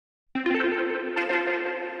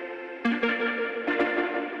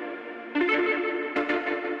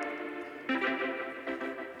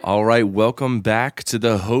All right, welcome back to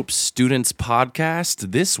the Hope Students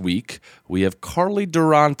Podcast. This week, we have Carly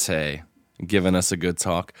Durante giving us a good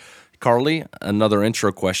talk. Carly, another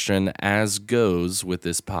intro question, as goes with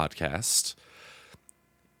this podcast.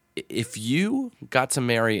 If you got to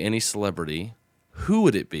marry any celebrity, who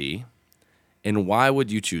would it be, and why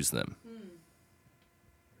would you choose them?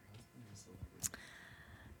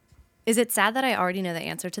 Is it sad that I already know the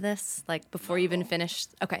answer to this? Like before you even finished?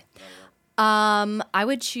 Okay. I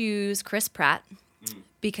would choose Chris Pratt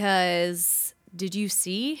because did you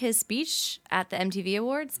see his speech at the MTV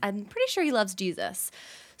Awards? I'm pretty sure he loves Jesus.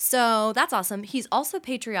 So that's awesome. He's also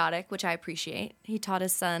patriotic, which I appreciate. He taught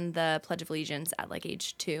his son the Pledge of Allegiance at like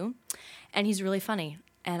age 2. And he's really funny.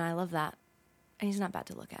 And I love that. And he's not bad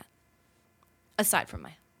to look at. Aside from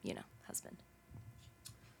my, husband.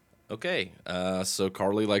 Okay, so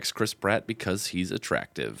Carly likes Chris Pratt because he's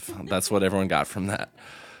attractive. That's what everyone got from that.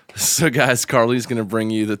 So guys, Carly's going to bring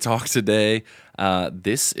you the talk today.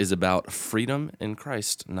 This is about freedom in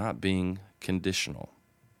Christ not being conditional.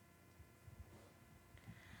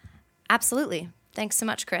 Absolutely. Thanks so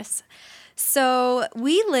much, Chris. So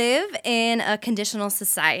we live in a conditional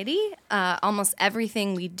society. Almost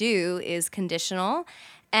everything we do is conditional.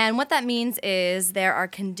 And what that means is there are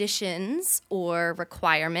conditions or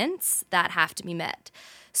requirements that have to be met.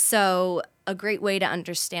 So a great way to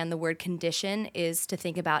understand the word condition is to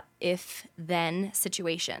think about if-then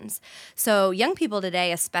situations. So young people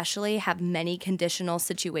today especially have many conditional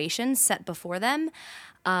situations set before them,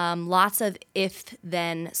 lots of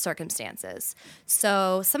if-then circumstances.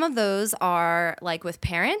 So some of those are like with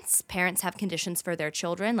parents. Parents have conditions for their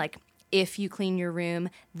children, like if you clean your room,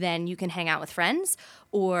 then you can hang out with friends.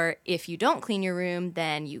 Or if you don't clean your room,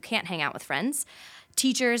 then you can't hang out with friends.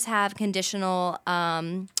 Teachers have conditional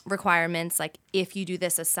requirements, like if you do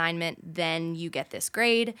this assignment, then you get this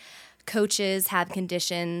grade. Coaches have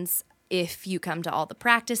conditions. If you come to all the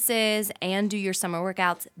practices and do your summer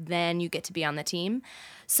workouts, then you get to be on the team.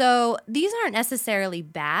 So these aren't necessarily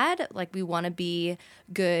bad. Like we want to be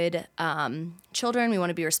good children. We want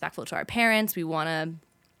to be respectful to our parents. We want to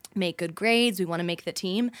make good grades. We want to make the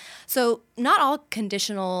team. So not all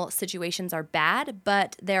conditional situations are bad,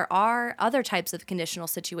 but there are other types of conditional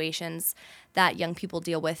situations that young people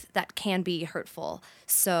deal with that can be hurtful.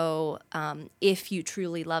 So if you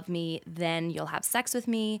truly love me, then you'll have sex with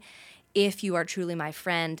me. If you are truly my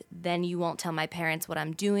friend, then you won't tell my parents what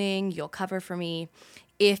I'm doing. You'll cover for me.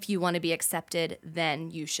 If you want to be accepted,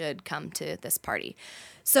 then you should come to this party.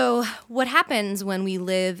 So what happens when we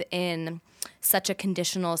live in such a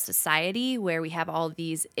conditional society where we have all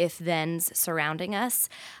these if-thens surrounding us,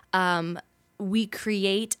 we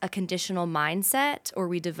create a conditional mindset, or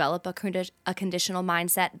we develop a conditional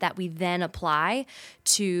mindset that we then apply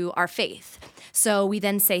to our faith. So we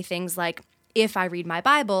then say things like, if I read my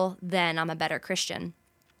Bible, then I'm a better Christian.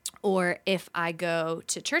 Or if I go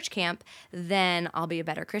to church camp, then I'll be a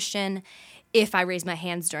better Christian. If I raise my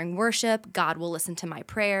hands during worship, God will listen to my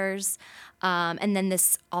prayers. And then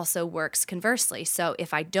this also works conversely. So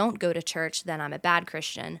if I don't go to church, then I'm a bad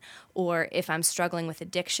Christian. Or if I'm struggling with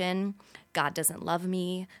addiction, God doesn't love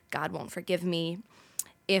me. God won't forgive me.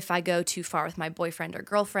 If I go too far with my boyfriend or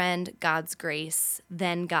girlfriend, God's grace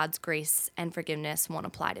and forgiveness won't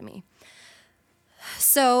apply to me.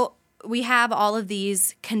 So we have all of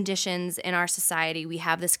these conditions in our society. We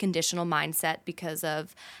have this conditional mindset because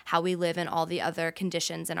of how we live and all the other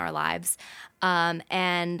conditions in our lives.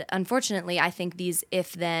 And unfortunately, I think these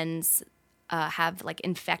if-thens have like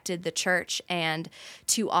infected the church, and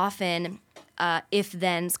too often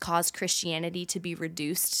if-thens cause Christianity to be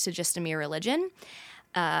reduced to just a mere religion,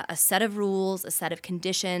 a set of rules, a set of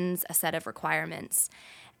conditions, a set of requirements.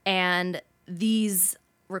 And these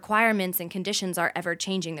requirements and conditions are ever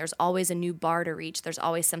changing. There's always a new bar to reach. There's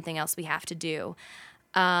always something else we have to do.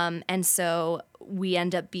 And so we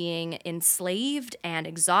end up being enslaved and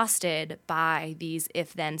exhausted by these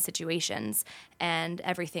if-then situations and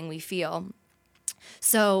everything we feel.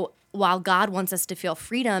 So while God wants us to feel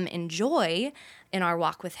freedom and joy in our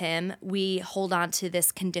walk with Him, we hold on to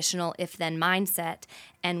this conditional if-then mindset,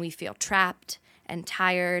 and we feel trapped and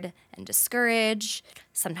tired and discouraged,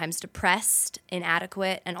 sometimes depressed,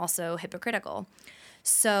 inadequate, and also hypocritical.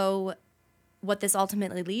 So what this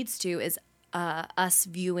ultimately leads to is us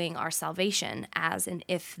viewing our salvation as an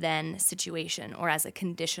if-then situation or as a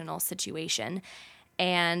conditional situation.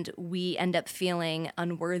 And we end up feeling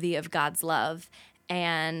unworthy of God's love.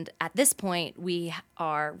 And at this point, we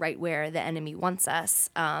are right where the enemy wants us.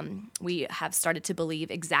 We have started to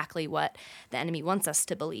believe exactly what the enemy wants us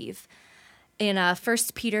to believe. In 1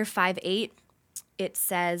 Peter 5:8, it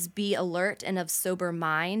says, "Be alert and of sober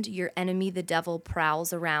mind. Your enemy, the devil,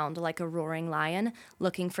 prowls around like a roaring lion,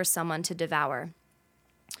 looking for someone to devour."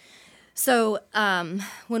 So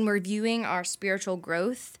when we're viewing our spiritual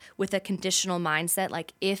growth with a conditional mindset,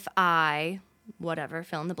 like if I, whatever,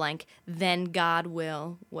 fill in the blank, then God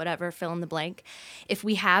will, whatever, fill in the blank. If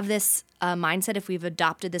we have this mindset, if we've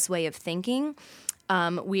adopted this way of thinking,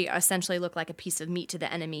 we essentially look like a piece of meat to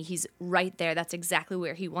the enemy. He's right there. That's exactly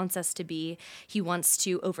where he wants us to be. He wants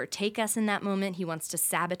to overtake us in that moment. He wants to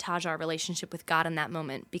sabotage our relationship with God in that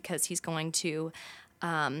moment because he's going to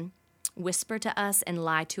whisper to us and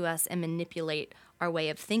lie to us and manipulate our way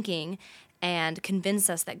of thinking and convince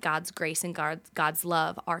us that God's grace and God's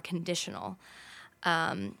love are conditional.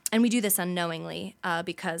 And we do this unknowingly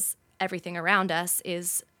because everything around us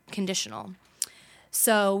is conditional.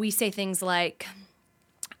 So we say things like,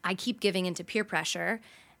 I keep giving into peer pressure,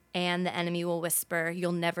 and the enemy will whisper,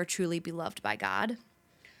 you'll never truly be loved by God.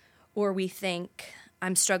 Or we think,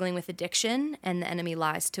 I'm struggling with addiction, and the enemy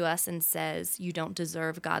lies to us and says, you don't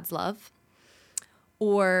deserve God's love.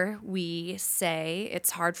 Or we say,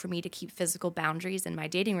 it's hard for me to keep physical boundaries in my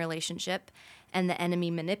dating relationship, and the enemy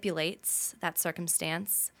manipulates that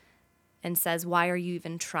circumstance and says, why are you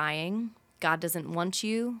even trying? God doesn't want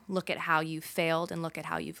you. Look at how you failed and look at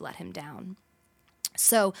how you've let him down.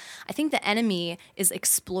 So I think the enemy is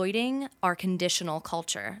exploiting our conditional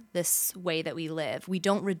culture, this way that we live. We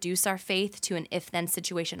don't reduce our faith to an if-then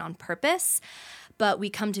situation on purpose, but we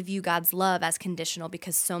come to view God's love as conditional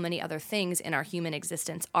because so many other things in our human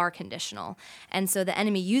existence are conditional. And so the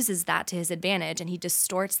enemy uses that to his advantage, and he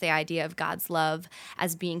distorts the idea of God's love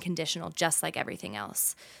as being conditional, just like everything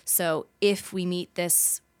else. So if we meet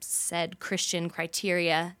this said Christian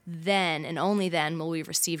criteria, then and only then will we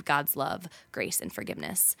receive God's love, grace, and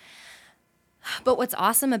forgiveness. But what's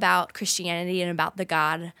awesome about Christianity and about the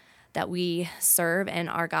God that we serve and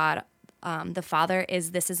our God, the Father,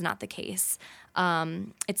 is this is not the case.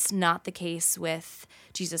 It's not the case with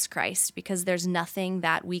Jesus Christ because there's nothing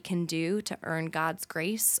that we can do to earn God's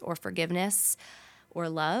grace or forgiveness or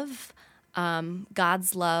love.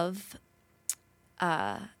 God's love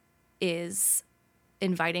is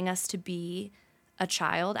inviting us to be a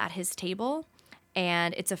child at his table,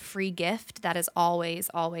 and it's a free gift that is always,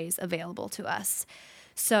 always available to us.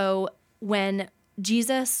 So when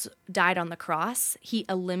Jesus died on the cross, he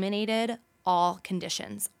eliminated all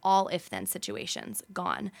conditions, all if-then situations,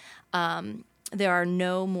 gone. There are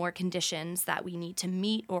no more conditions that we need to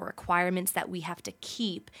meet or requirements that we have to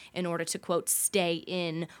keep in order to, quote, stay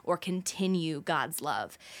in or continue God's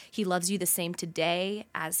love. He loves you the same today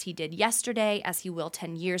as he did yesterday, as he will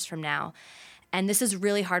 10 years from now. And this is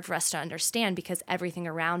really hard for us to understand because everything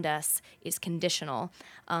around us is conditional.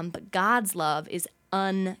 But God's love is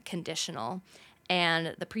unconditional.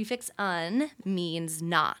 And the prefix un means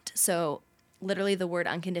not. So literally the word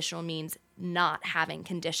unconditional means not having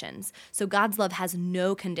conditions. So God's love has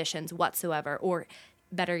no conditions whatsoever, or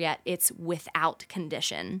better yet, it's without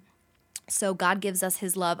condition. So God gives us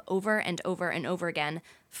his love over and over and over again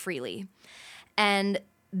freely. And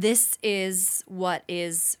this is what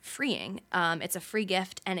is freeing. It's a free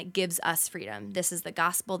gift, and it gives us freedom. This is the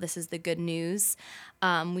gospel. This is the good news.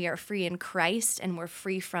 We are free in Christ, and we're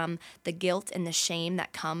free from the guilt and the shame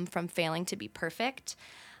that come from failing to be perfect.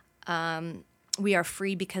 We are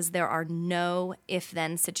free because there are no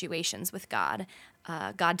if-then situations with God.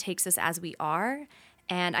 God takes us as we are.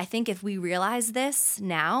 And I think if we realize this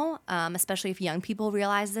now, especially if young people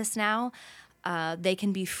realize this now, they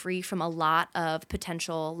can be free from a lot of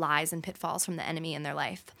potential lies and pitfalls from the enemy in their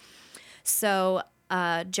life. So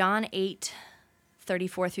John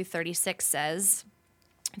 8:34-36 says,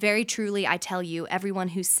 "Very truly, I tell you, everyone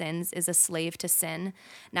who sins is a slave to sin.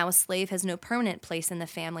 Now a slave has no permanent place in the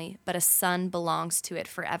family, but a son belongs to it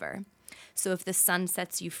forever. So if the Son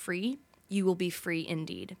sets you free, you will be free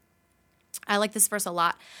indeed." I like this verse a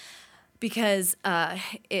lot because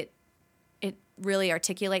it really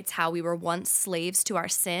articulates how we were once slaves to our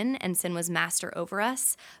sin, and sin was master over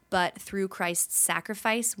us. But through Christ's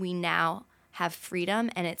sacrifice, we now have freedom,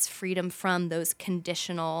 and it's freedom from those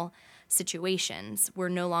conditional situations. We're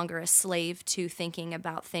no longer a slave to thinking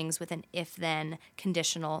about things with an if-then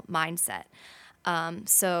conditional mindset.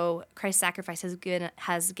 So Christ's sacrifice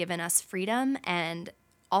has given us freedom, and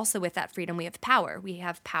also with that freedom, we have power. We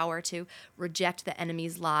have power to reject the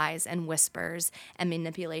enemy's lies and whispers and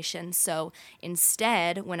manipulation. So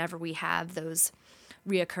instead, whenever we have those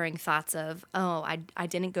reoccurring thoughts of, oh, I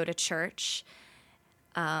didn't go to church,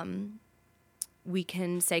 we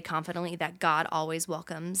can say confidently that God always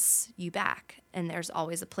welcomes you back and there's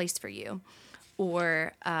always a place for you.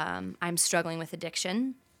 Or I'm struggling with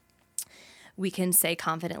addiction. we can say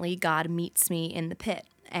confidently, God meets me in the pit,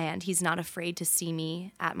 and he's not afraid to see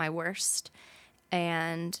me at my worst.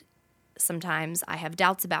 And sometimes I have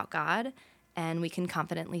doubts about God, and we can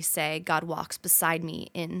confidently say, God walks beside me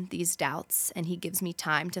in these doubts, and he gives me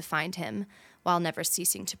time to find him while never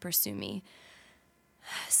ceasing to pursue me.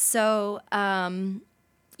 So,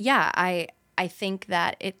 I think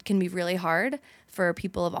that it can be really hard for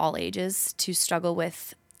people of all ages to struggle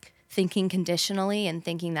with thinking conditionally and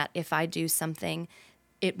thinking that if I do something,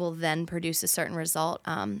 it will then produce a certain result.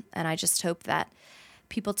 And I just hope that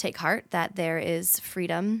people take heart that there is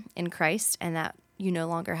freedom in Christ and that you no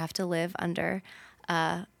longer have to live under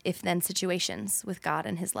if-then situations with God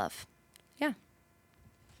and his love. Yeah.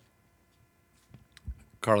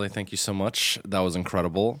 Carly, thank you so much. That was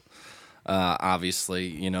incredible.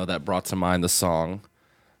 Obviously, that brought to mind the song,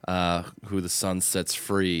 who the Son sets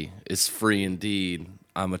free is free indeed.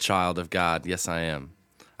 I'm a child of God. Yes, I am.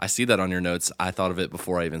 I see that on your notes. I thought of it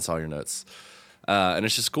before I even saw your notes. And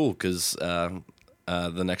it's just cool because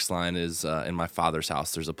the next line is, in my Father's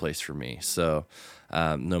house, there's a place for me. So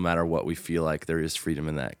no matter what we feel like, there is freedom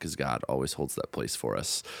in that because God always holds that place for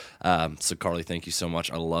us. So Carly, thank you so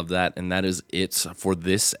much. I love that. And that is it for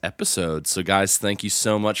this episode. So guys, thank you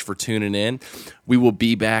so much for tuning in. We will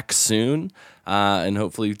be back soon and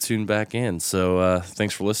hopefully you tune back in. So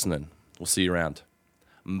thanks for listening. We'll see you around.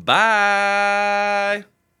 Bye.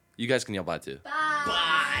 You guys can yell bye too.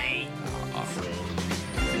 Bye.